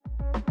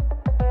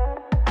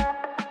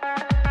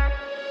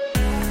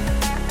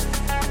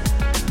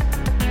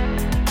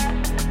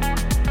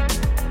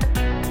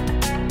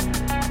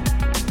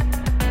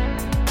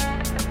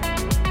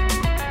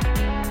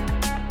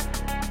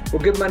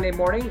Well, good Monday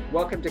morning.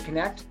 Welcome to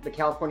Connect, the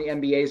California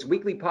MBA's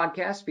weekly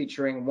podcast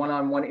featuring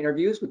one-on-one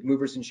interviews with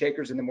movers and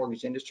shakers in the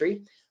mortgage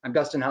industry. I'm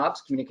Dustin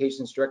Hobbs,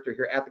 Communications Director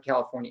here at the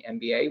California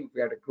MBA. We've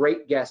got a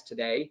great guest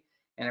today,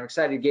 and I'm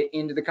excited to get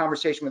into the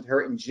conversation with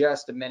her in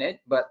just a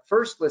minute. But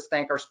first, let's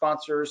thank our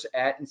sponsors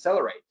at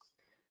Insellerate.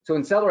 So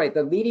Insellerate,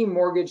 the leading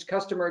mortgage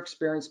customer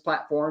experience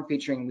platform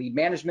featuring lead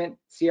management,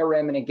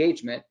 CRM, and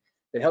engagement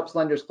that helps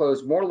lenders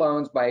close more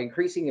loans by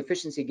increasing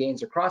efficiency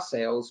gains across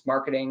sales,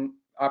 marketing,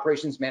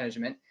 operations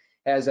management,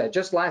 has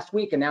just last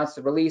week announced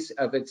the release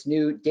of its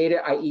new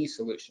Data IE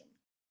solution.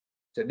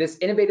 So this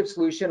innovative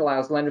solution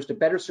allows lenders to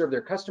better serve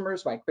their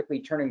customers by quickly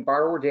turning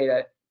borrower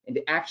data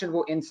into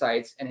actionable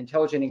insights and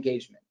intelligent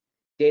engagement.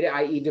 Data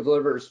IE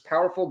delivers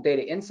powerful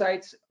data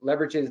insights,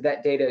 leverages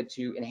that data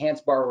to enhance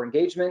borrower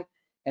engagement,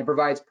 and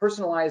provides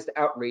personalized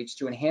outreach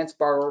to enhance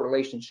borrower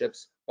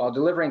relationships while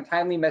delivering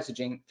timely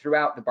messaging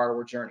throughout the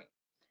borrower journey.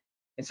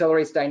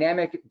 Insellerate's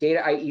dynamic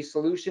Data IE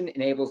solution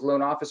enables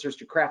loan officers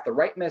to craft the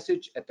right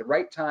message at the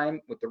right time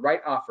with the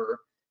right offer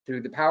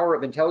through the power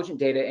of intelligent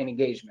data and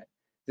engagement.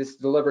 This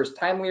delivers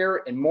timelier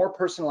and more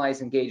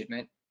personalized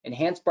engagement,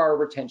 enhanced borrower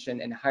retention,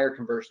 and higher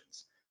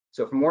conversions.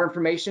 So for more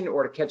information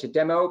or to catch a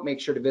demo, make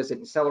sure to visit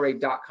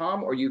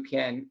Insellerate.com, or you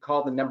can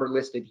call the number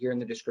listed here in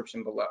the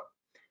description below.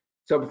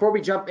 So before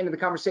we jump into the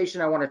conversation,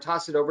 I want to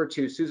toss it over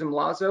to Susan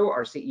Milazzo,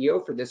 our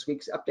CEO, for this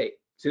week's update.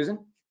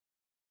 Susan?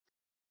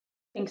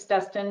 Thanks,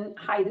 Dustin.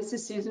 Hi, this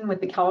is Susan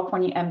with the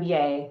California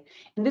MBA.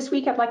 And this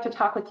week, I'd like to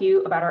talk with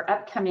you about our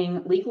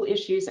upcoming Legal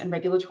Issues and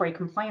Regulatory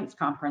Compliance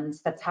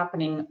Conference that's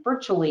happening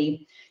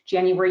virtually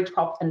January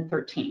 12th and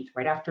 13th,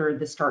 right after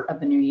the start of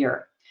the new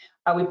year.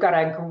 We've got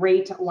a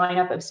great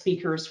lineup of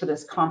speakers for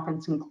this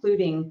conference,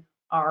 including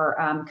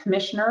our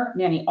Commissioner,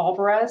 Manny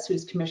Alvarez,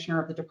 who's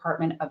Commissioner of the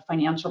Department of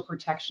Financial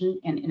Protection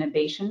and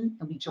Innovation.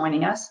 He'll be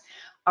joining us.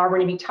 We're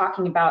going to be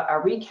talking about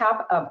a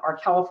recap of our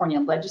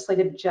California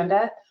legislative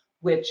agenda,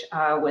 which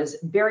was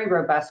very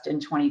robust in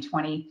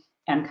 2020,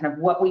 and kind of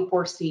what we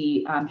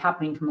foresee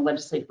happening from a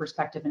legislative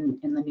perspective in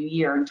the new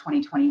year in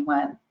 2021.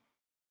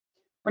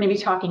 We're going to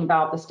be talking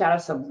about the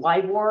status of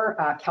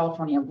LIBOR,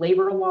 California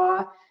labor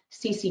law,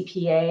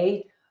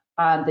 CCPA,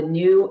 the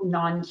new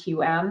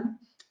non-QM,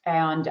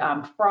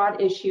 and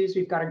fraud issues.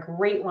 We've got a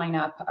great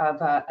lineup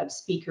of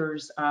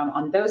speakers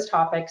on those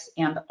topics,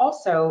 and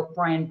also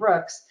Brian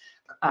Brooks,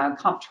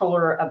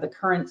 Comptroller of the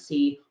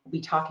Currency, will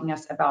be talking to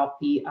us about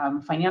the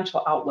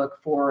financial outlook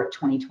for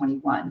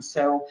 2021.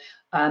 So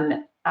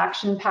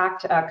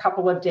action-packed a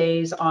couple of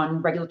days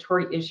on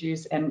regulatory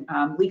issues and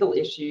legal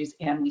issues,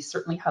 and we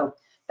certainly hope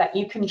that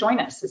you can join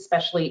us,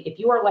 especially if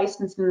you are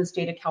licensed in the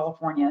state of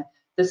California.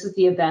 This is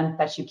the event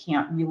that you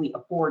can't really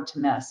afford to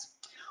miss.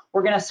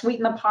 We're going to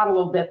sweeten the pot a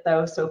little bit,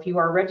 though, so if you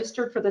are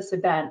registered for this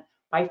event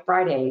by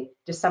Friday,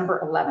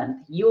 December 11th,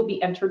 you will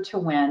be entered to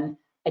win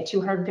a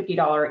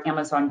 $250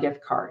 Amazon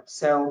gift card.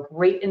 So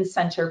great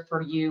incentive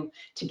for you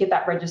to get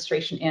that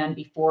registration in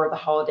before the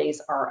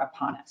holidays are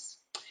upon us.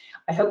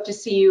 I hope to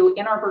see you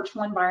in our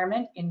virtual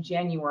environment in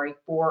January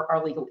for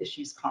our Legal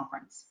Issues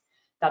Conference.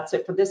 That's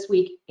it for this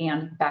week,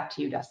 and back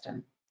to you,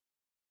 Dustin.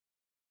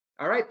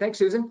 All right, thanks,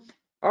 Susan.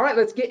 All right,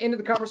 let's get into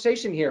the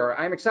conversation here.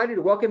 I'm excited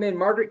to welcome in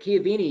Margaret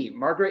Chiavini.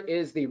 Margaret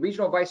is the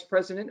Regional Vice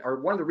President,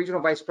 or one of the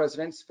Regional Vice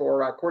Presidents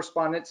for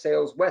Correspondent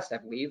Sales West, I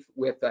believe,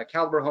 with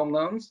Caliber Home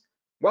Loans.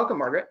 Welcome,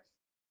 Margaret.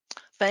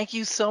 Thank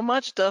you so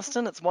much,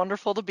 Dustin. It's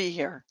wonderful to be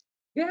here.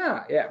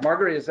 Yeah.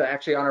 Margaret is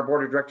actually on our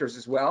board of directors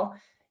as well,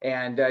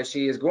 and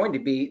she is going to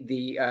be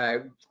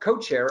the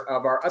co-chair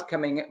of our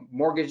upcoming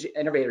Mortgage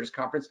Innovators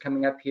Conference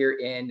coming up here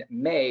in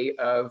May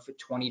of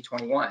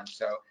 2021.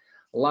 So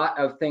a lot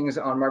of things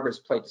on Margaret's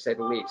plate, to say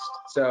the least.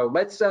 So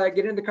let's get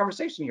into the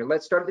conversation here.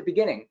 Let's start at the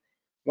beginning.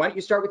 Why don't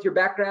you start with your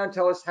background?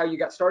 Tell us how you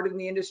got started in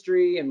the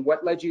industry and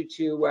what led you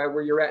to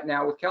where you're at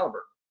now with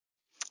Caliber.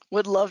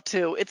 Would love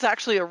to. It's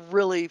actually a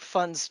really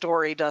fun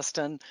story,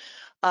 Dustin.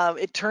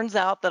 It turns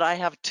out that I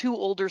have two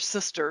older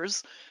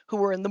sisters who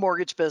were in the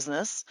mortgage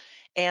business,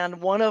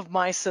 and one of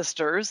my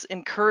sisters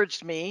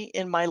encouraged me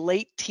in my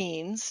late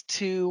teens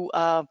to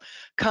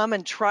come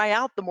and try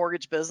out the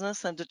mortgage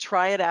business and to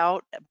try it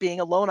out being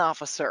a loan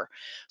officer.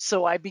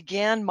 So I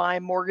began my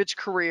mortgage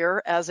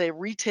career as a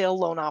retail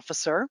loan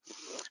officer.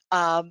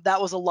 That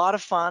was a lot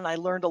of fun. I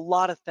learned a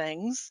lot of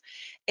things.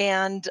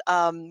 And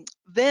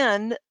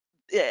then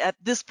at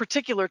this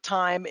particular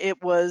time,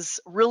 it was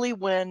really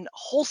when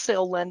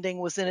wholesale lending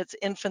was in its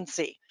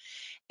infancy.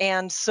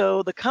 And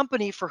so the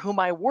company for whom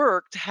I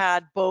worked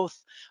had both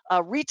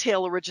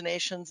retail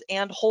originations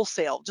and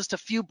wholesale, just a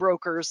few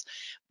brokers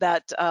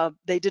that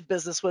they did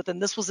business with.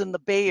 And this was in the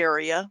Bay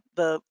Area,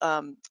 the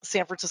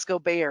San Francisco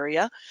Bay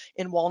Area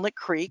in Walnut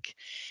Creek.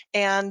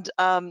 And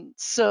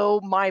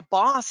so my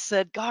boss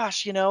said,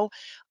 gosh, you know,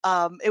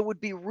 it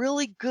would be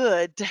really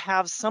good to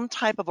have some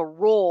type of a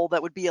role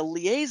that would be a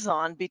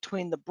liaison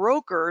between the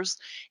brokers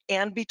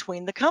and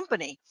between the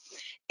company.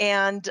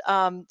 And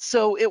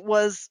so it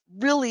was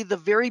really the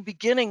very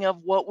beginning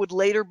of what would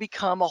later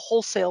become a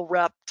wholesale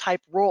rep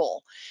type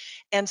role.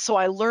 And so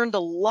I learned a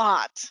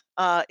lot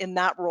in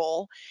that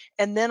role.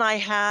 And then I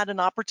had an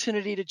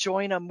opportunity to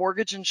join a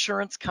mortgage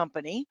insurance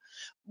company.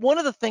 One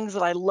of the things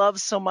that I love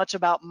so much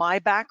about my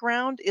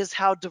background is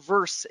how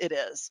diverse it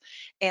is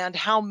and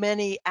how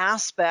many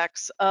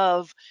aspects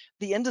of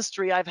the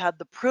industry I've had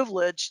the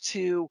privilege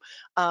to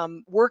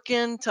work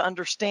in, to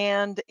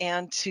understand,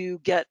 and to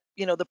get,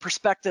 the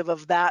perspective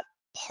of that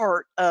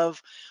part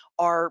of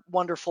our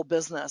wonderful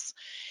business.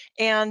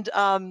 And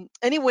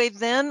anyway,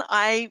 then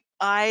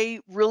I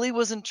really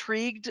was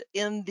intrigued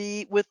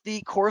with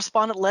the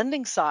correspondent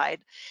lending side,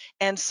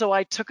 and so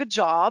I took a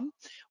job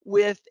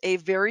with a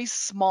very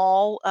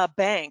small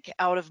bank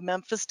out of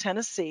Memphis,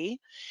 Tennessee,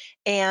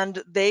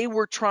 and they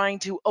were trying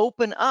to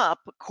open up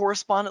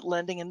correspondent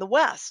lending in the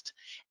West.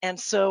 And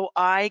so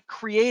I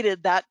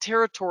created that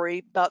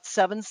territory, about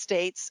 7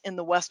 states in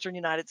the Western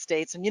United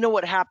States. And you know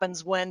what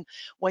happens when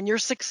you're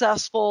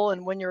successful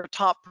and when you're a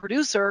top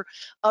producer,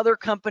 other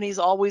companies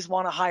always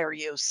want to hire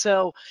you.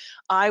 So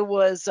I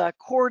was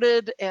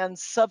courted and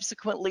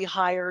subsequently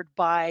hired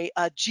by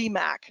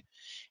GMAC,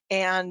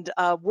 and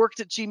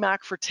worked at GMAC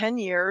for 10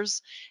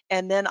 years.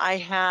 And then I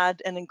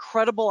had an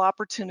incredible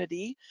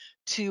opportunity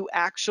to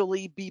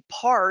actually be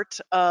part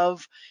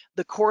of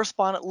the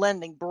correspondent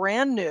lending,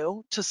 brand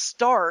new, to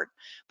start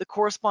the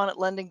correspondent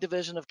lending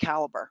division of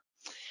Caliber.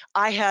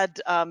 I had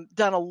done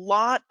a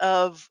lot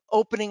of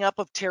opening up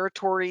of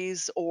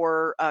territories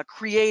or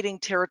creating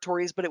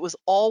territories, but it was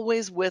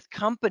always with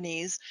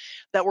companies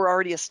that were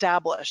already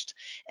established.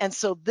 And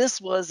so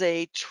this was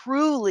a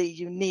truly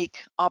unique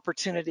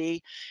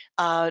opportunity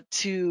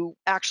to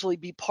actually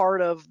be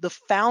part of the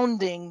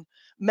founding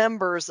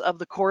members of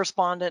the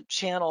correspondent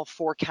channel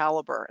for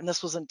Caliber. And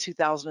this was in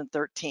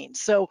 2013.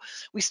 So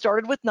we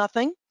started with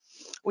nothing.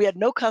 We had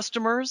no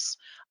customers,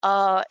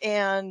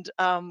 and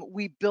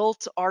we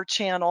built our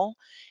channel.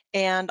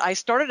 And I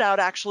started out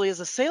actually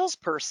as a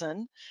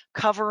salesperson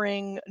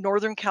covering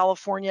Northern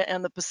California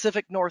and the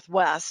Pacific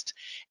Northwest,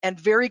 and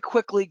very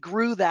quickly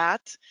grew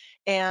that,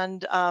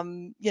 and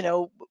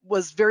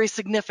was very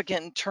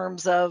significant in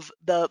terms of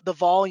the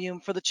volume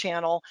for the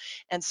channel.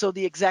 And so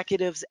the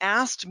executives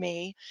asked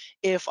me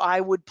if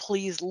I would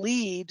please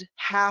lead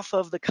half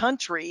of the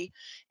country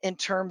in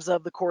terms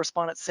of the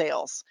correspondent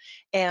sales.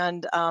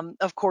 And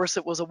of course,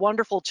 it was a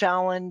wonderful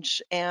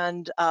challenge,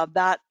 and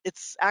that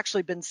it's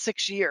actually been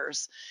 6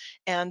 years.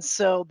 And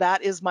so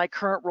that is my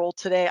current role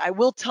today. I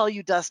will tell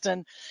you,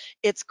 Dustin,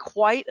 it's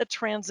quite a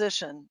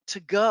transition to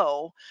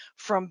go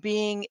from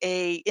being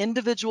an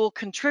individual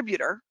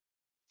contributor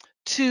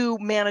to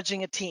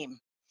managing a team.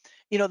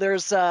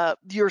 There's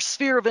your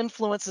sphere of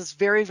influence is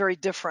very, very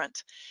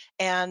different.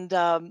 And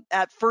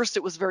at first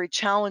it was very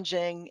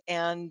challenging,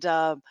 and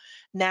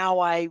now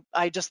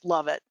I just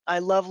love it. I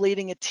love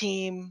leading a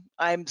team.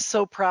 I'm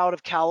so proud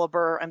of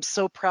Caliber. I'm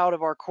so proud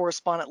of our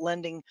correspondent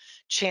lending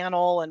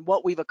channel and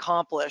what we've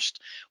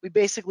accomplished. We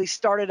basically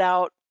started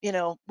out,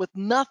 with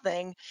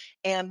nothing,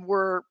 and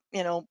we're,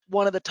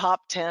 one of the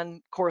top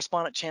 10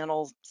 correspondent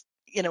channels,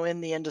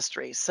 in the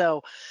industry.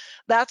 So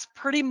that's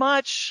pretty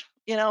much,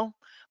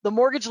 the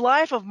mortgage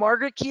life of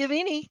Margaret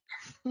Chiavini.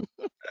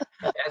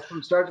 As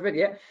from start to finish,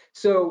 yeah.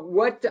 So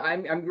what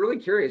I'm really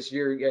curious.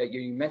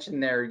 You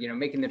mentioned there,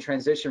 making the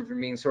transition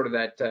from being sort of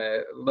that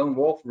lone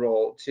wolf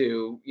role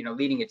to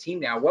leading a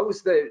team now. What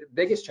was the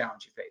biggest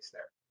challenge you faced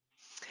there?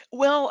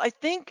 Well, I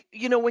think,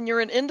 when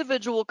you're an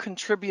individual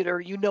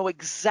contributor, you know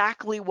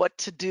exactly what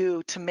to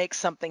do to make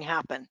something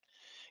happen.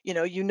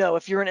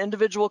 If you're an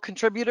individual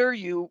contributor,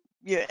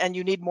 and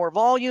you need more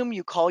volume,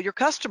 you call your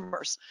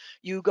customers,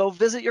 you go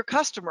visit your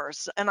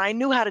customers. And I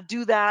knew how to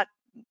do that,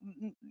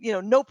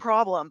 no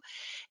problem.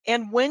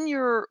 And when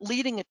you're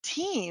leading a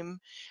team,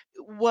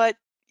 what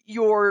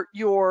your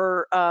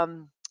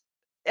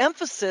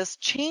emphasis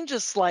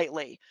changes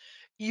slightly.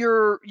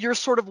 You're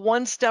sort of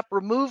one step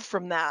removed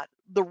from that.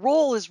 The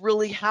role is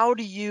really, how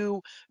do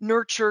you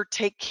nurture,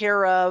 take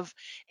care of,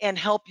 and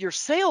help your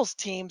sales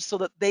team so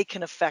that they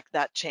can affect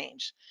that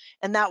change.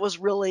 And that was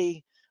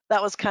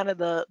kind of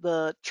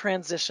the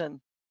transition.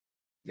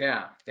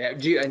 Yeah.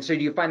 So do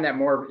you find that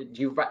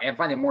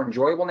find it more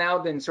enjoyable now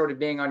than sort of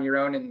being on your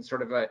own and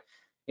sort of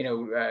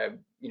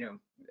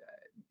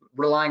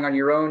relying on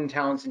your own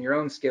talents and your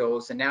own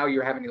skills, and now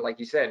you're having to, like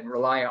you said,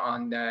 rely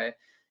on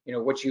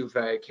what you've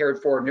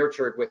cared for,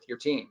 nurtured with your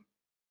team?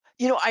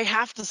 I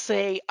have to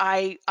say,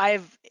 I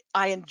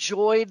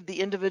enjoyed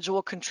the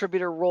individual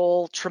contributor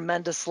role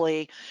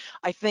tremendously.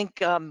 I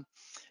think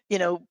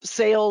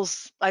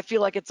sales, I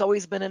feel like it's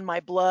always been in my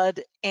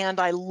blood,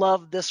 and I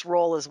love this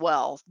role as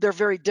well. They're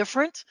very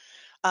different,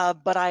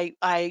 but I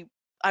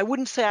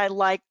wouldn't say I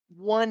like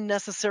one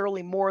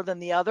necessarily more than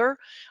the other.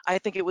 I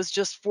think it was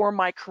just, for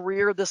my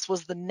career, this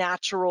was the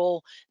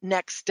natural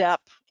next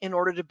step in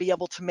order to be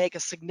able to make a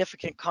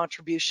significant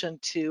contribution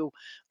to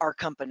our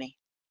company.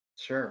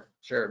 Sure.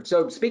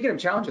 So speaking of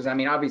challenges, I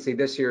mean, obviously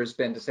this year has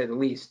been, to say the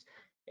least,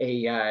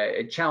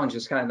 a challenge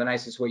is kind of the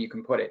nicest way you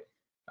can put it.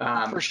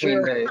 For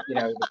Between sure.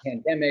 the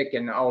pandemic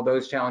and all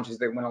those challenges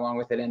that went along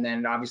with it, and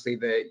then obviously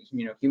the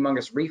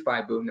humongous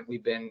refi boom that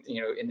we've been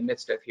in the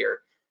midst of here.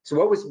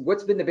 So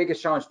what's been the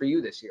biggest challenge for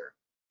you this year?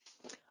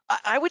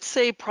 I would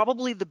say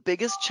probably the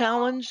biggest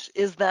challenge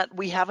is that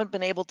we haven't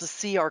been able to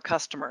see our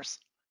customers.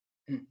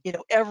 Hmm.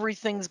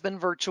 Everything's been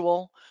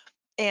virtual.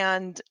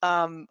 And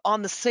on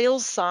the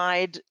sales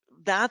side,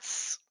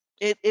 that's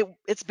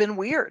it's been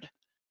weird.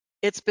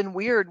 It's been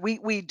weird.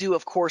 We do,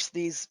 of course,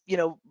 these,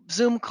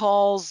 Zoom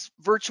calls,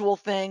 virtual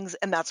things,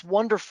 and that's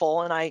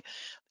wonderful. And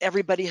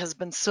everybody has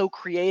been so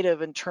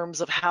creative in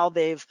terms of how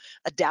they've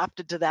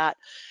adapted to that.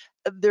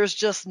 There's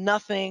just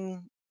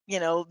nothing,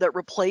 that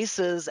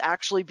replaces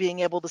actually being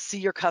able to see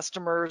your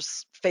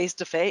customers face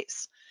to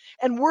face.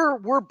 And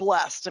we're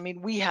blessed. I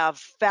mean, we have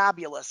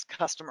fabulous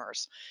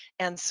customers.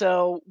 And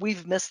so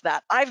we've missed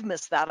that. I've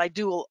missed that. I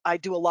do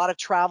a lot of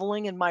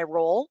traveling in my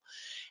role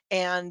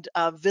and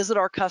visit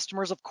our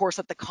customers, of course,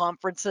 at the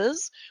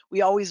conferences.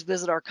 We always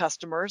visit our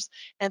customers.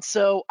 And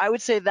so I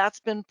would say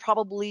that's been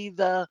probably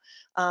the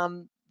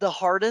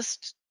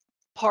hardest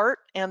part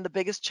and the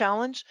biggest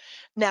challenge.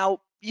 Now,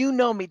 you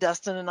know me,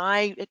 Dustin, and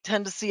I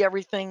tend to see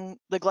everything,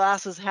 the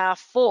glass is half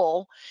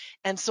full.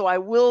 And so I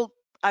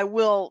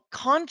will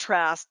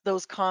contrast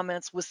those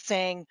comments with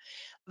saying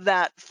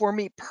that for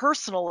me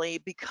personally,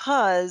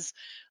 because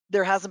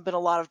there hasn't been a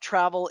lot of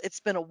travel,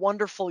 it's been a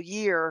wonderful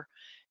year,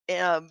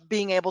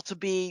 being able to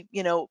be,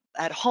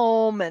 at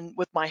home and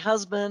with my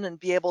husband and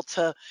be able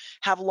to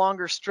have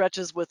longer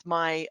stretches with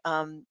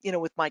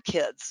with my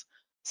kids.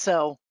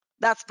 So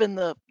that's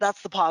the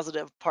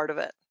positive part of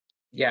it.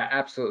 Yeah,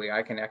 absolutely.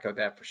 I can echo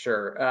that for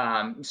sure.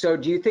 So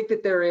do you think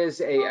that there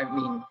is I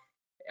mean,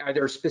 are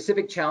there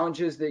specific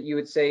challenges that you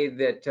would say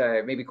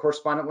that maybe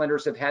correspondent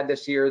lenders have had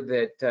this year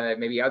that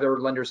maybe other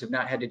lenders have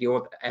not had to deal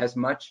with as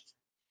much?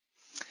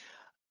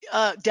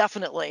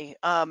 Definitely.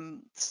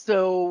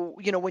 So,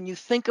 when you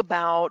think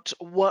about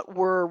what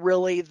were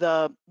really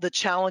the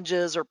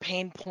challenges or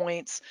pain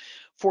points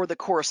for the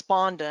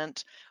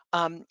correspondent,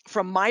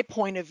 from my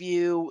point of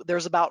view,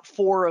 there's about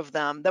four of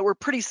them that were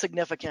pretty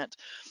significant.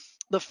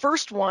 The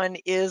first one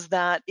is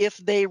that if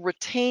they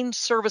retained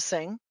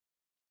servicing,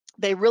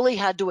 they really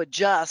had to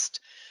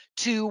adjust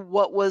to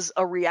what was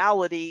a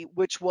reality,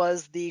 which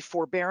was the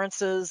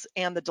forbearances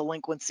and the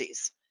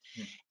delinquencies.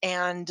 Hmm.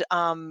 And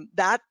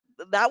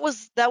that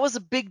was a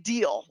big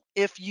deal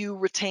if you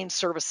retain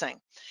servicing.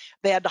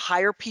 They had to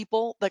hire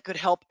people that could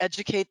help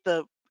educate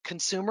the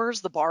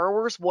consumers, the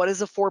borrowers. What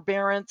is a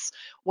forbearance?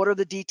 What are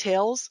the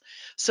details?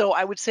 So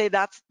I would say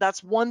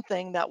that's one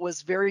thing that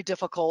was very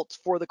difficult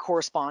for the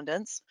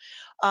correspondents.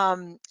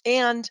 And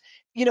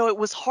it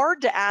was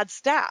hard to add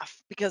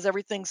staff because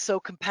everything's so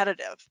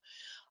competitive.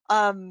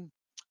 Um,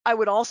 I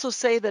would also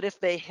say that if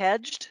they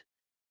hedged,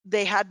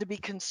 they had to be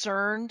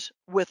concerned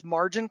with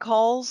margin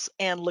calls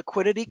and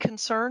liquidity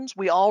concerns.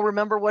 We all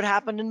remember what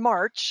happened in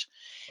March.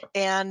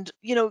 And,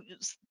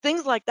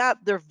 things like that,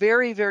 they're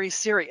very, very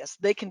serious.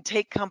 They can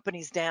take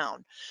companies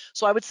down.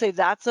 So I would say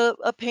that's a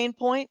pain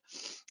point.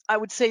 I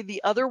would say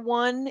the other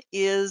one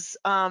is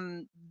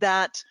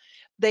that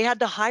they had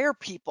to hire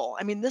people.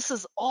 I mean, this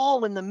is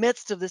all in the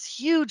midst of this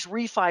huge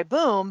refi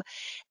boom,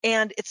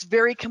 and it's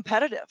very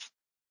competitive.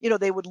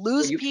 They would Well,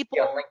 lose you can see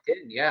on people.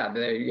 LinkedIn, yeah,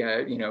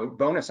 the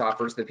bonus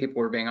offers that people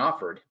were being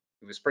offered.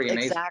 It was pretty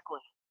amazing. Exactly.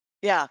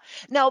 Yeah.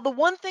 Now, the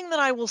one thing that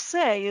I will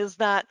say is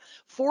that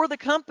for the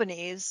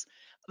companies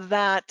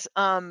that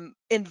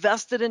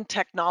invested in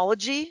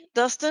technology,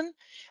 Dustin,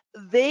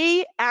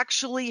 they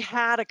actually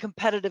had a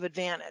competitive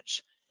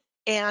advantage.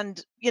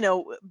 And,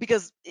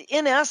 because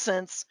in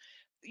essence,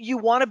 you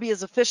want to be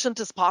as efficient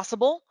as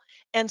possible.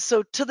 And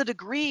so, to the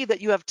degree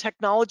that you have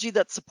technology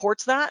that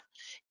supports that,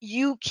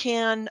 you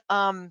can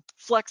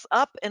flex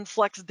up and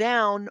flex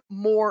down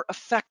more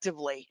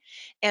effectively.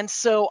 And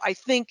so, I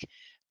think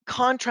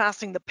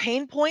contrasting the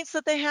pain points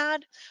that they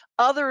had,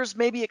 others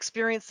maybe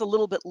experienced a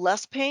little bit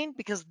less pain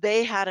because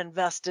they had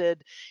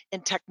invested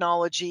in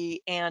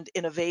technology and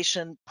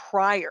innovation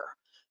prior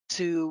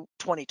to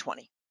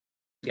 2020.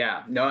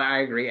 Yeah, no, I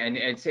agree. And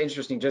it's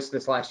interesting just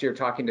this last year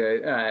talking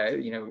to,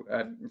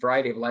 a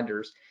variety of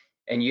lenders,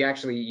 and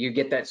you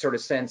get that sort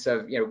of sense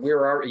of,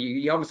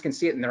 you almost can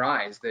see it in their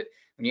eyes that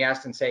when you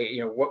ask and say,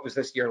 what was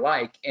this year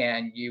like?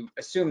 And you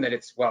assume that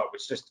it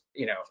was just,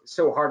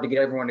 so hard to get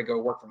everyone to go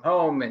work from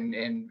home and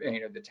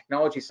the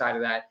technology side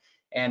of that.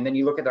 And then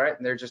you look at that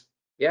and they're just,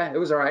 yeah, it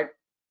was all right.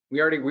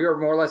 We were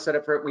more or less set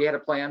up for it. We had a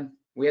plan.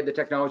 We had the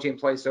technology in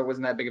place, so it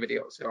wasn't that big of a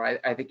deal. So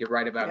I think you're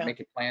right about Yeah.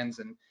 making plans,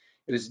 and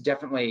it was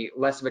definitely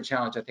less of a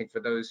challenge, I think, for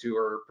those who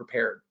are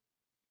prepared.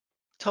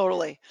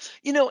 Totally.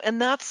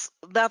 And that's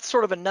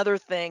sort of another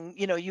thing,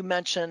 you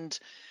mentioned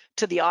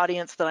to the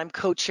audience that I'm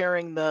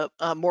co-chairing the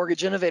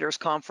Mortgage Innovators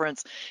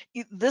Conference.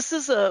 This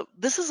is a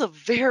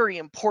very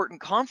important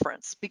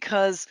conference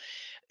because,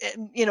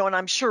 and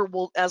I'm sure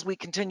as we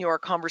continue our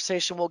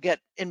conversation, we'll get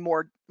in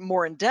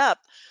more in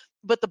depth.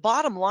 But the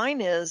bottom line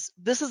is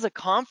this is a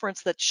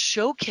conference that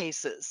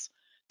showcases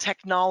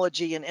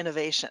technology and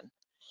innovation.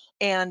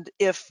 And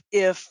if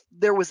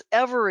there was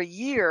ever a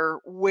year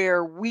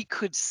where we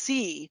could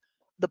see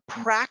the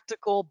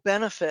practical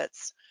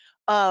benefits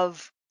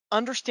of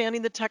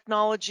understanding the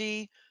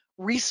technology,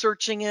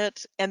 researching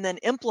it, and then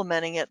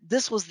implementing it,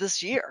 this was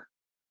this year.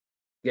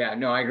 Yeah,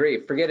 no, I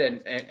agree. Forget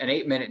an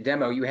 8-minute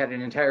demo. You had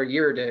an entire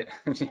year to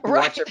watch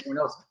Right. everyone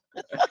else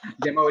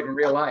demo it in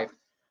real life.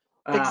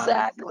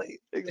 Exactly.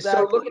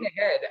 So looking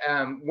Exactly.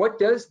 ahead, what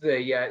does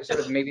the sort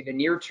of maybe the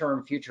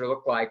near-term future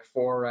look like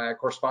for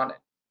Correspondent?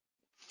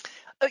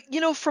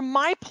 From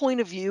my point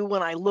of view,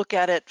 when I look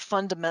at it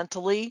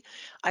fundamentally,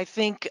 I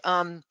think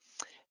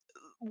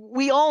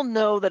we all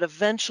know that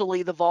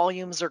eventually the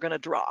volumes are going to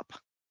drop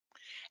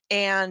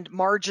and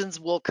margins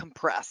will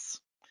compress.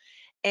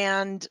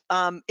 And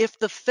if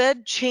the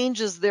Fed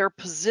changes their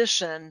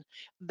position,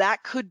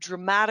 that could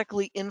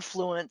dramatically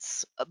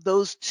influence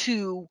those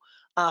two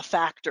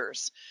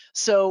factors.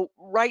 So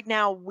right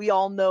now, we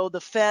all know the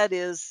Fed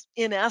is,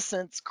 in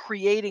essence,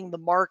 creating the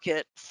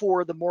market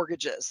for the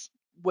mortgages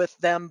with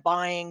them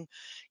buying,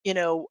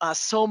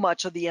 so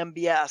much of the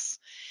MBS.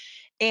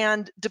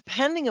 And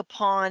depending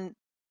upon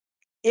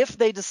if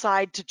they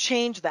decide to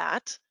change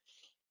that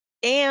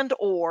and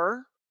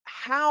or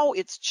how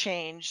it's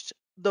changed,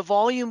 the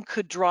volume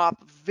could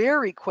drop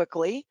very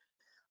quickly,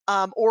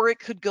 or it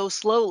could go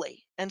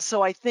slowly. And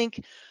so I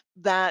think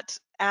that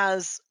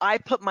as I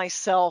put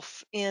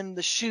myself in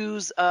the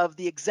shoes of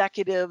the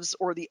executives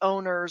or the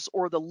owners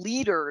or the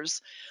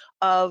leaders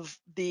of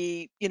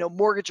the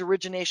mortgage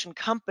origination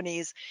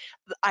companies,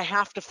 I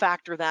have to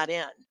factor that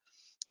in.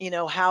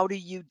 How do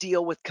you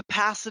deal with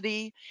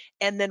capacity,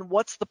 and then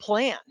what's the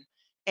plan?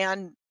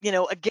 And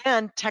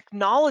again,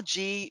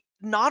 technology,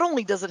 not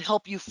only does it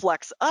help you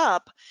flex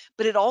up,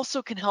 but it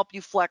also can help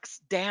you flex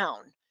down.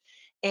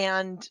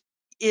 And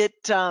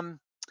it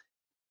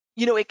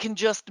can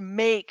just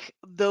make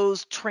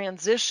those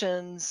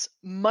transitions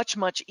much,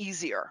 much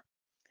easier.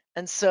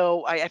 And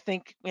so I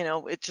think,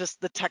 it's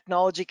just the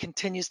technology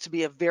continues to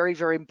be a very,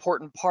 very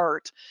important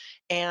part.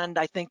 And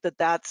I think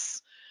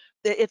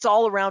it's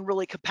all around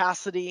really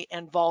capacity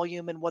and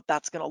volume and what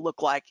that's going to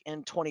look like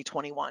in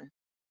 2021.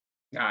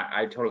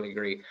 I totally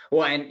agree.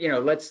 Well,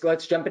 and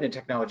let's jump into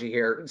technology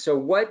here. So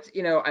what,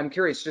 I'm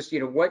curious, just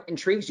what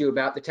intrigues you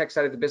about the tech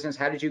side of the business?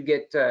 How did you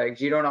get?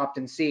 'Cause you don't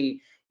often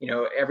see,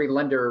 every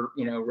lender,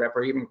 rep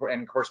or even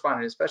and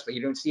correspondent, especially,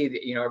 you don't see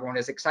that, everyone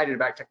is excited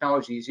about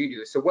technology as you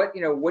do. So what,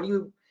 what do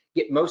you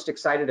get most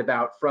excited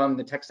about from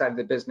the tech side of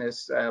the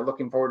business,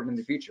 looking forward in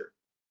the future?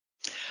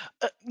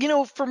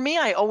 For me,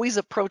 I always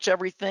approach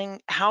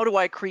everything, how do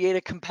I create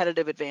a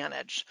competitive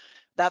advantage?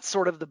 That's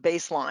sort of the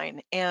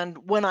baseline. And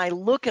when I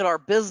look at our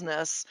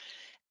business,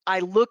 I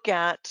look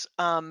at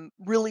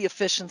really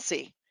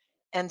efficiency.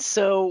 And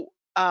so,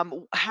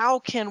 how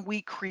can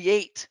we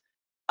create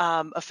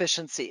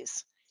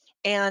efficiencies?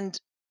 And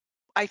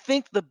I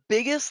think the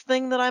biggest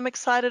thing that I'm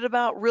excited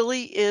about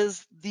really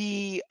is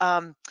the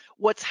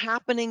what's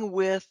happening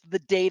with the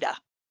data.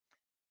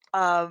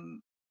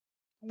 Um,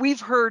 we've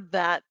heard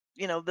that,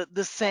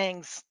 the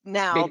sayings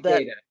now Big that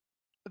data.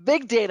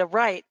 big data,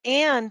 right,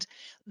 and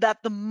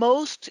that the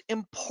most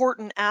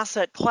important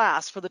asset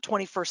class for the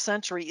 21st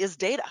century is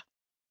data,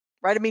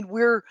 right? I mean,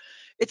 It's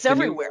it's the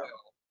new everywhere. oil.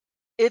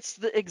 It's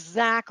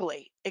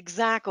exactly.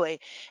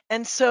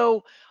 And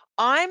so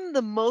I'm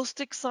the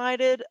most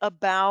excited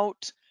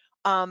about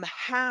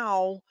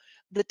how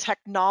the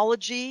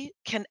technology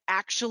can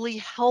actually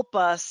help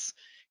us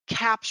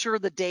capture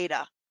the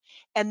data,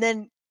 and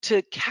then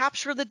to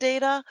capture the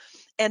data,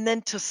 and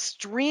then to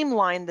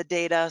streamline the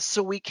data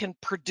so we can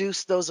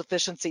produce those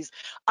efficiencies.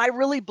 I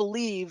really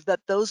believe that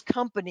those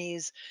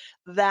companies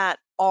that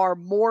are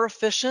more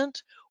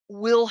efficient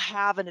will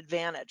have an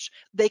advantage.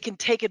 They can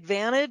take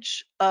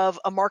advantage of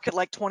a market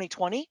like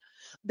 2020.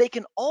 They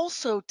can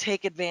also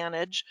take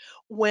advantage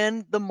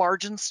when the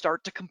margins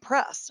start to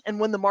compress. And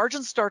when the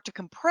margins start to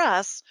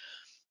compress,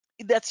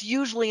 that's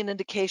usually an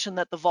indication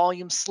that the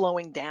volume's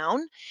slowing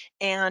down,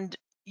 and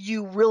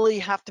you really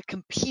have to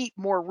compete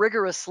more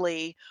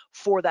rigorously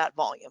for that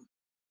volume.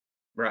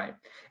 Right.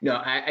 No,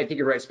 I think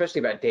you're right, especially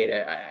about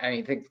data.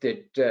 I think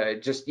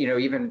that just,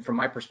 even from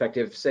my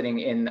perspective, sitting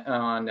in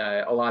on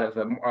a lot of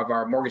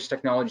our mortgage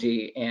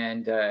technology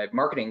and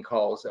marketing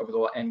calls and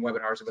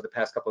webinars over the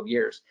past couple of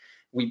years,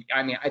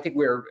 I think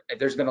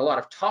there's been a lot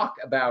of talk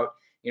about,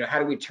 how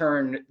do we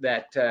turn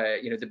that,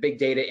 the big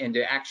data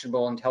into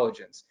actionable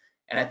intelligence?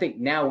 And I think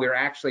now we're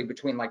actually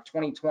between like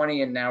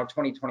 2020 and now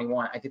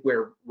 2021, I think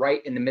we're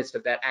right in the midst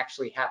of that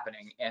actually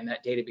happening, and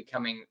that data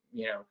becoming,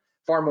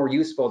 far more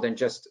useful than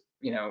just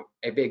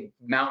a big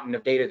mountain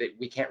of data that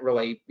we can't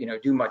really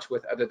do much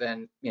with other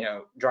than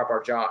drop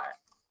our jaw at.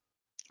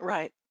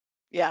 Right.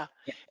 Yeah.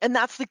 Yeah. And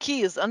that's the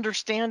key, is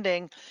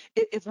understanding,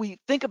 if we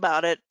think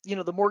about it,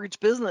 the mortgage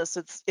business,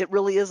 it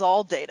really is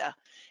all data.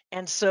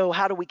 And so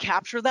how do we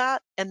capture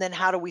that? And then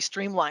how do we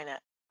streamline it?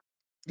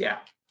 Yeah,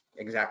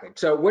 exactly.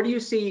 So where do you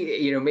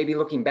see, maybe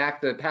looking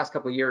back the past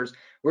couple of years,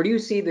 where do you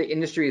see the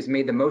industry has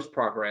made the most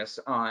progress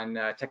on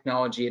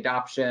technology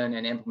adoption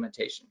and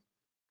implementation?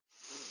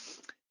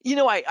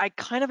 I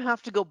kind of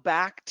have to go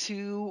back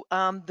to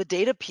the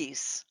data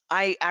piece.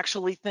 I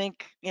actually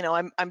think,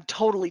 I'm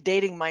totally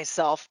dating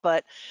myself,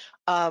 but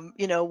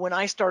when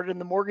I started in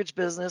the mortgage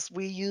business,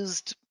 we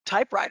used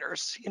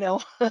typewriters,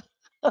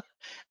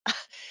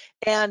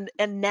 And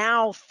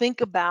now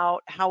think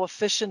about how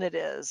efficient it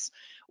is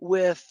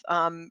with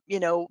all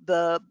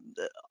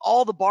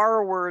the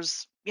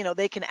borrowers,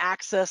 they can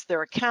access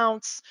their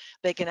accounts,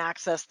 they can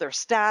access their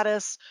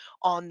status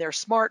on their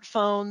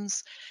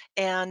smartphones.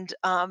 And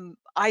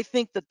I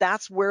think that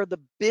that's where the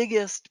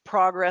biggest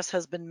progress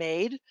has been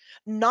made.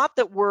 Not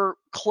that we're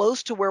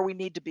close to where we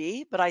need to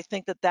be, but I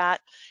think that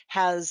that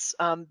has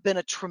been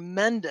a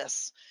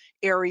tremendous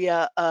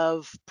area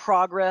of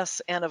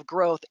progress and of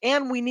growth.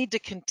 And we need to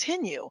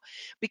continue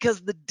because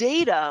the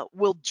data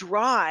will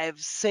drive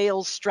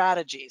sales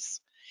strategies.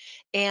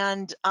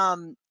 And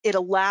data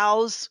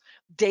allows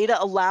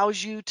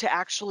you to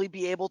actually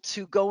be able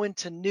to go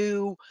into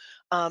new,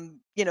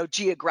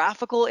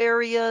 geographical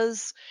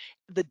areas.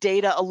 The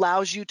data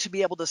allows you to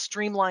be able to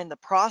streamline the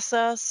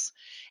process.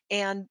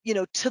 And,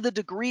 to the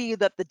degree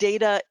that the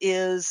data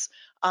is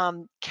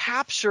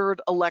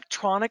captured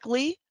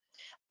electronically,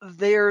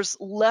 there's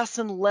less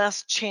and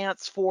less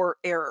chance for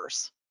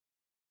errors.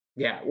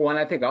 Yeah, well, and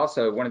I think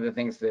also one of the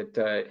things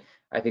that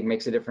I think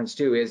makes a difference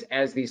too is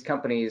as these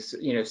companies,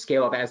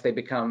 scale up, as they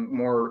become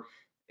more,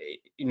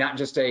 not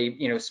just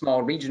a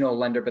small regional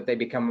lender, but they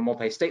become a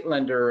multi-state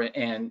lender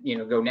and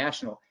go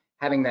national.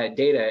 Having that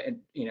data,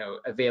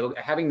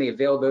 having the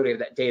availability of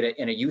that data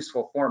in a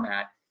useful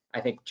format, I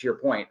think to your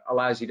point,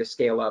 allows you to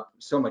scale up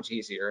so much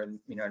easier and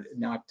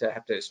not to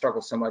have to struggle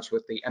so much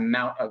with the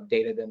amount of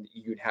data that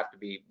you'd have to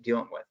be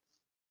dealing with.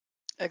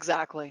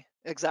 Exactly.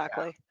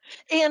 Yeah.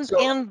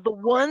 And the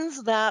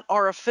ones that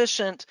are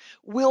efficient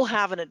will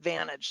have an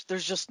advantage.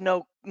 There's just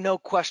no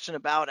question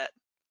about it.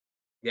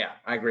 Yeah,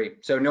 I agree.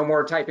 So no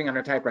more typing on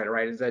a typewriter,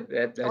 right?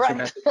 That's Right. your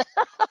message?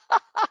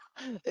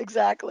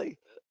 Exactly.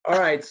 All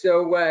right,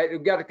 so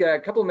we've got a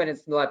couple of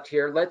minutes left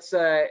here.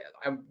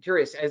 I'm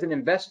curious, as an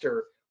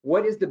investor,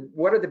 what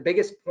are the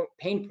biggest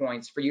pain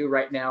points for you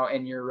right now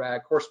and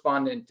your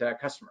correspondent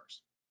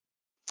customers?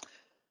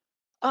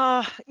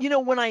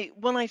 When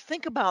I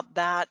think about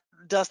that,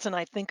 Dustin,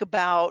 I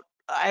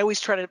always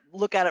try to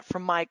look at it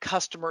from my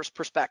customer's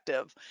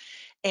perspective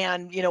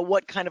and,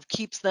 what kind of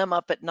keeps them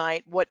up at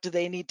night? What do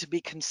they need to be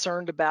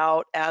concerned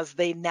about as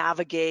they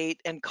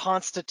navigate and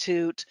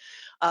constitute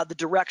the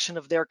direction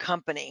of their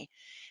company?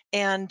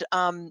 And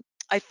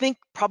I think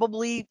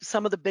probably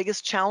some of the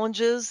biggest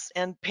challenges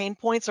and pain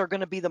points are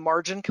going to be the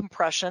margin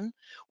compression.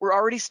 We're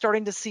already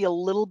starting to see a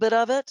little bit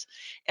of it,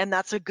 and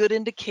that's a good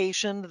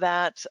indication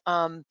that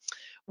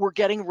we're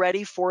getting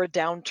ready for a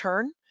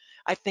downturn.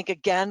 I think,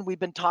 again, we've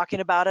been talking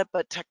about it,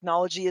 but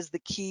technology is the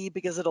key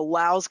because it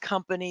allows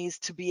companies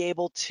to be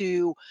able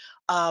to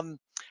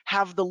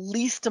have the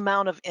least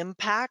amount of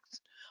impact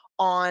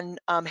on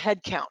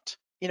headcount.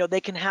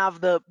 They can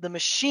have the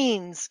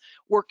machines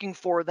working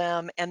for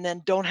them and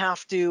then don't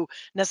have to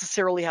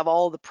necessarily have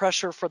all the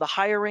pressure for the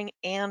hiring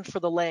and for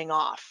the laying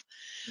off.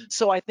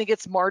 So I think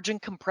it's margin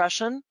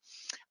compression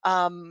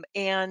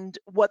and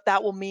what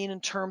that will mean in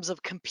terms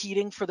of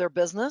competing for their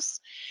business.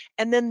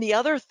 And then the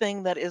other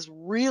thing that is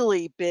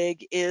really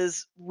big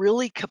is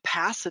really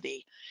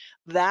capacity.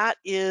 That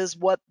is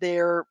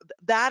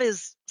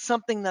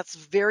something that's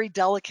very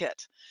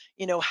delicate.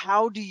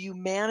 How do you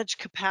manage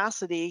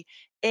capacity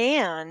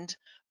and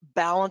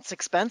balance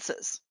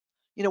expenses?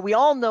 We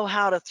all know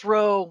how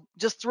to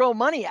just throw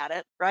money at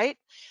it, right?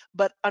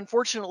 But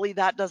unfortunately,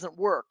 that doesn't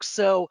work.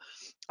 So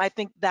I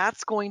think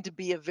that's going to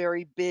be a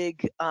very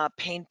big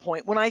pain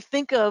point. When I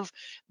think of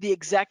the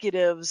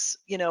executives,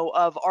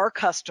 of our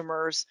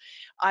customers,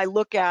 I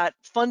look at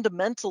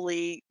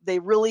fundamentally, they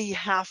really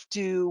have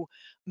to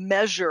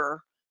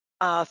measure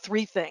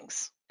three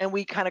things, and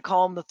we kind of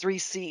call them the 3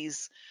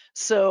 C's.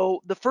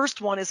 So the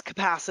first one is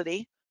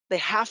capacity. They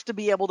have to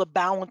be able to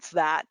balance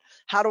that.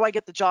 How do I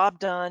get the job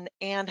done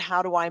and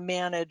how do I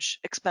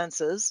manage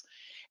expenses?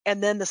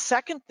 And then the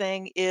second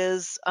thing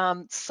is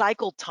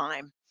cycle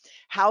time.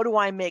 How do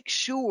I make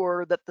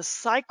sure that the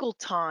cycle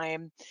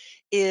time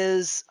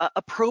is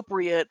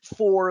appropriate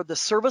for the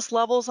service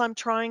levels I'm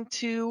trying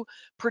to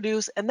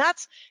produce? And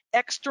that's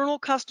external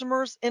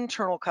customers,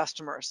 internal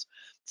customers.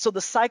 So the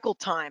cycle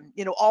time,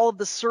 all of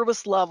the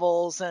service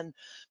levels and,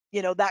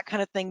 that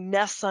kind of thing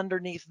nests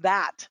underneath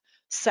that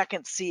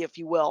second C, if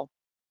you will.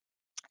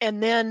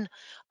 And then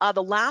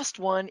the last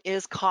one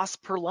is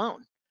cost per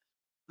loan.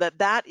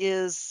 That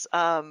is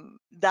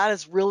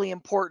really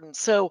important.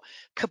 So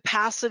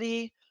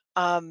capacity,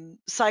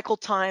 cycle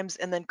times,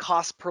 and then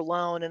cost per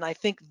loan. And I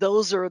think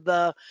those are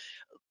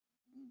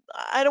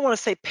I don't want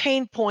to say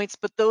pain points,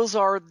 but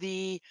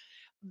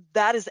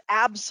that is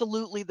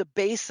absolutely the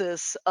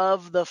basis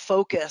of the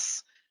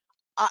focus,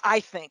 I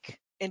think,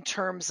 in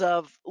terms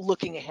of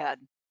looking ahead.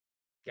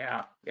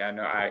 Yeah,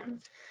 no,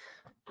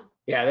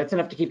 that's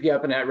enough to keep you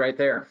up in that right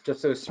there.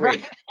 Just those three.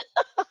 Right.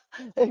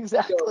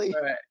 Exactly.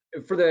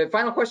 So, for the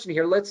final question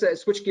here, let's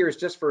switch gears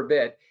just for a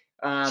bit.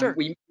 Sure.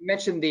 We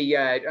mentioned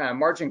the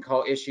margin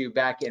call issue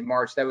back in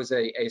March. That was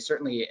a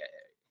certainly,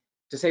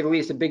 to say the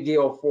least, a big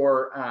deal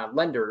for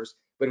lenders,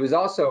 but it was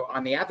also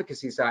on the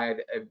advocacy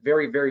side a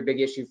very, very big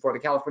issue for the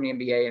California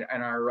MBA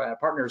and our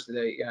partners,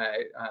 the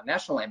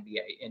National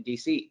MBA in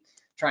DC,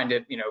 trying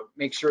to,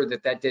 make sure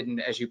that that didn't,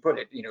 as you put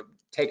it,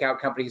 take out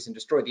companies and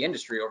destroy the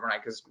industry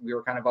overnight, because we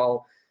were kind of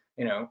all,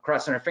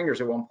 crossing our fingers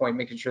at one point,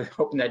 making sure,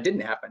 hoping that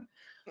didn't happen.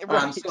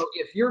 Right. So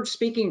if you're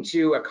speaking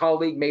to a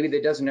colleague maybe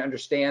that doesn't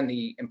understand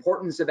the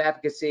importance of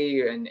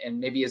advocacy and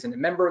maybe isn't a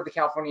member of the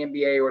California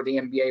MBA or the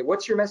MBA,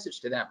 what's your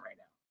message to them right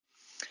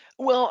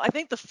now? Well, I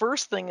think the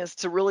first thing is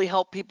to really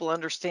help people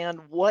understand,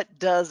 what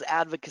does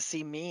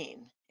advocacy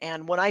mean?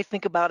 And when I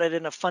think about it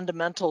in a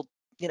fundamental,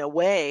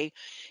 way,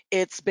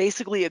 it's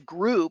basically a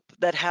group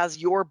that has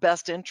your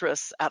best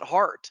interests at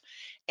heart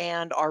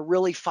and are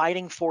really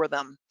fighting for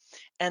them.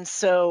 And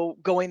so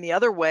going the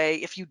other way,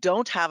 if you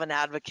don't have an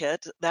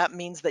advocate, that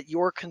means that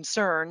your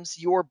concerns,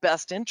 your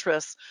best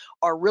interests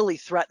are really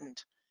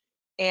threatened.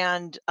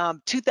 And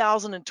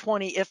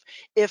 2020,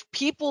 if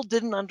people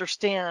didn't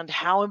understand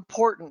how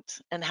important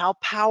and how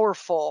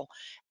powerful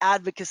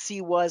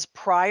advocacy was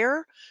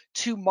prior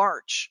to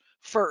March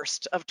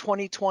 1st of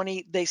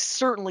 2020, they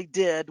certainly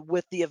did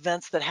with the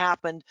events that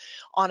happened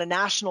on a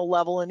national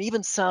level, and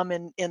even some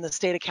in the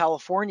state of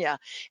California.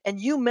 And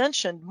you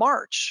mentioned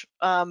March.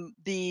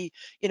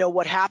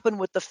 What happened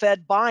with the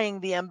Fed buying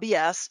the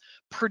MBS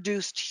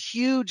produced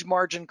huge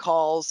margin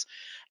calls,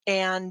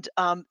 and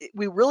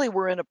we really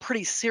were in a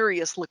pretty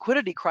serious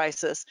liquidity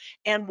crisis.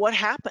 And what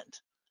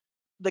happened?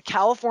 The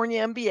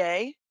California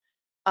MBA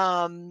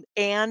and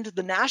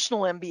the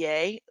national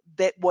MBA,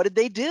 what did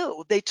they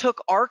do? They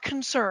took our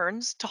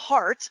concerns to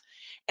heart,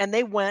 and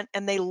they went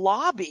and they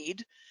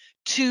lobbied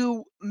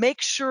to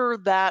make sure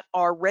that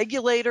our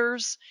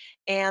regulators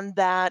and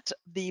that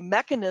the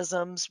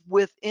mechanisms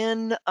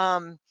within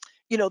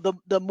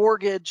the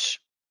mortgage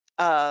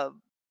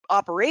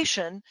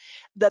operation,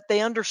 that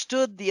they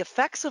understood the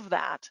effects of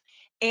that,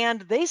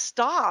 and they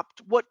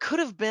stopped what could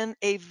have been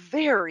a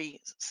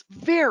very,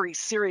 very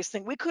serious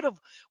thing. We could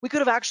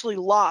have actually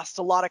lost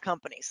a lot of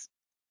companies.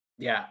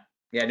 Yeah.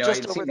 No,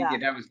 Just it over seemed that.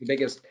 that was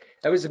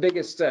the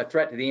biggest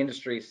threat to the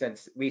industry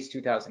since at least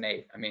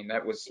 2008. I mean,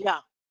 that was Yeah.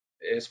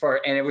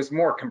 and it was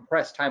more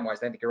compressed time-wise.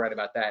 I think you're right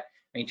about that.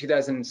 I mean,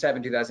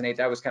 2007, 2008,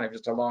 that was kind of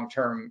just a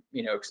long-term,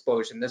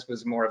 explosion. This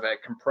was more of a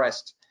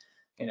compressed,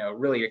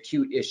 really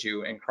acute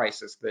issue and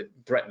crisis that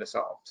threatened us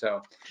all.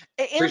 So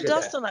And appreciate that.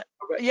 Dustin,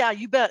 Okay. yeah,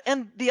 you bet.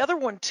 And the other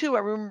one too,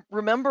 I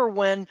remember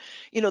when,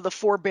 the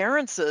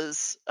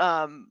forbearances,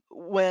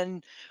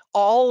 when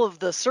all of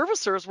the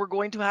servicers were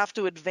going to have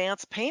to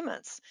advance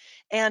payments.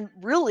 And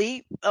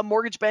really, a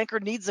mortgage banker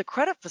needs a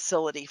credit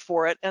facility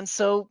for it. And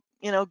so,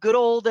 good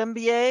old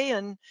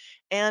MBA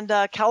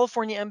and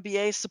California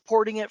MBA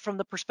supporting it from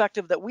the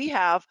perspective that we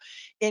have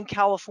in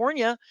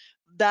California,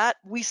 that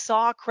we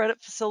saw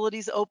credit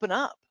facilities open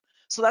up.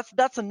 So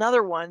that's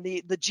another one.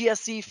 The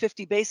GSE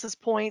 50 basis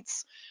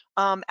points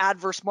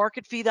adverse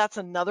market fee, that's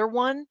another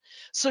one.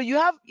 So you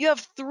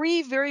have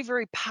three very,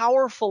 very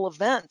powerful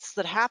events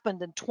that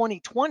happened in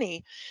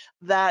 2020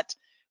 that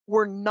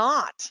were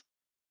not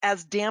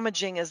as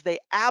damaging as they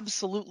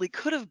absolutely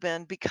could have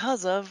been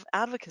because of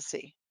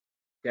advocacy.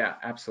 Yeah,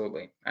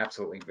 absolutely.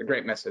 Absolutely. A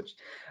great message.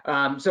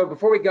 So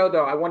before we go,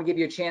 though, I want to give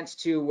you a chance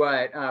to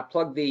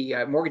plug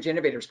the Mortgage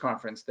Innovators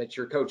Conference that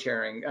you're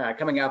co-chairing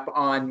coming up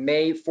on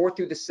May 4th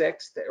through the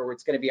 6th, or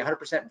it's going to be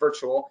 100%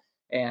 virtual.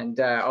 And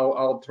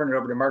I'll turn it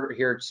over to Margaret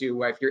here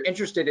to, if you're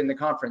interested in the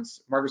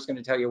conference, Margaret's going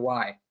to tell you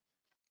why.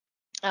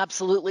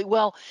 Absolutely.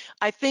 Well,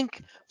 I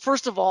think,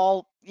 first of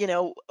all,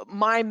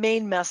 my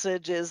main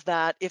message is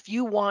that if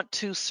you want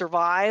to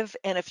survive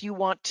and if you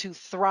want to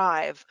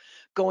thrive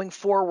going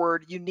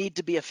forward, you need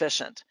to be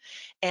efficient.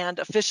 And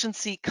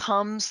efficiency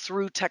comes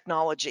through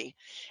technology.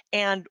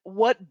 And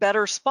what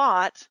better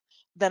spot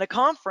than a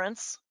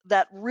conference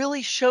that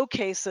really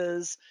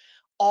showcases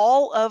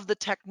all of the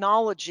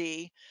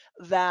technology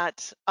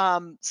that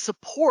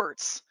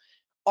supports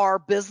our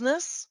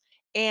business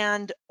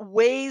and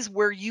ways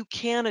where you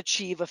can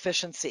achieve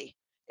efficiency.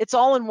 It's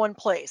all in one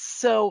place.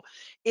 So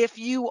if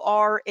you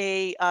are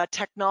a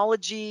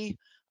technology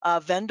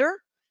vendor,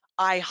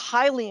 I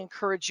highly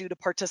encourage you to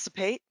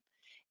participate.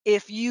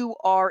 If you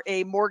are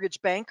a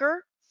mortgage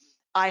banker,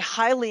 I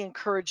highly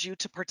encourage you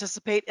to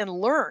participate and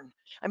learn.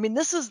 I mean,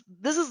 this is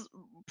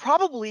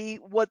probably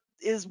what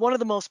is one of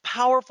the most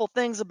powerful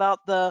things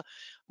about the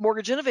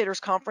Mortgage Innovators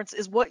Conference,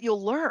 is what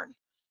you'll learn.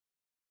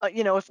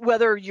 If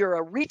whether you're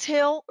a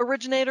retail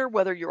originator,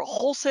 whether you're a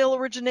wholesale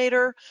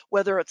originator,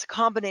 whether it's a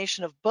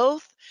combination of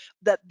both,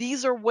 that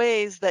these are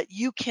ways that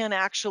you can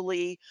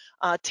actually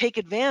take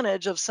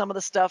advantage of some of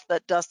the stuff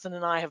that Dustin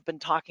and I have been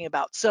talking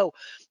about. So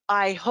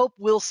I hope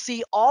we'll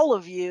see all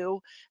of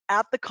you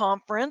at the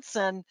conference.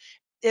 And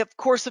of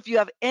course, if you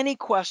have any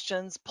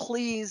questions,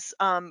 please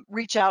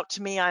reach out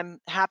to me.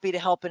 I'm happy to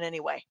help in any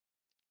way.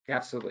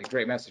 Absolutely.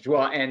 Great message.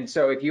 Well, and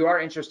so if you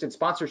are interested,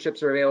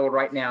 sponsorships are available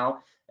right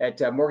now at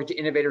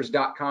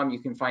mortgageinnovators.com. You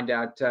can find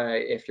out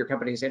if your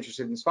company is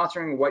interested in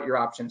sponsoring, what your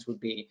options would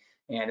be.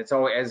 And it's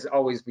always, as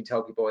always, we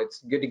tell people,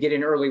 it's good to get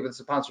in early with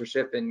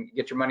sponsorship and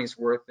get your money's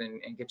worth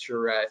and get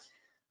your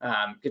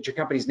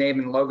company's name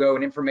and logo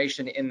and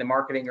information in the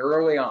marketing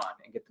early on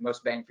and get the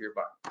most bang for your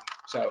buck.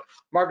 So,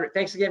 Margaret,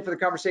 thanks again for the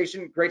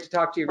conversation. Great to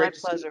talk to you. My Great to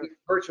pleasure. see you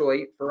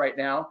virtually for right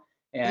now,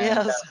 and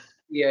Yes,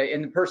 yeah,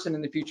 in person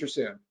in the future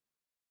soon.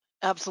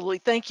 absolutely.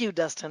 Thank you,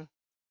 Dustin.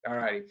 All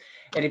righty.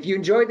 And if you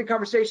enjoyed the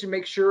conversation,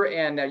 make sure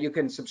and you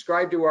can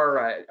subscribe to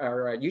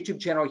our YouTube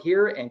channel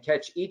here and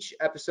catch each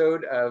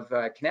episode of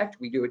Connect.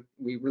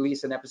 We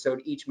release an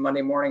episode each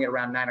Monday morning at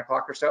around 9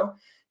 o'clock or so.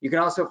 You can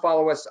also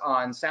follow us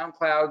on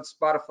SoundCloud,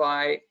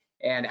 Spotify,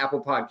 and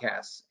Apple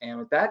Podcasts. And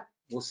with that,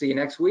 we'll see you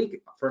next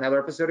week for another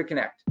episode of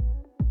Connect.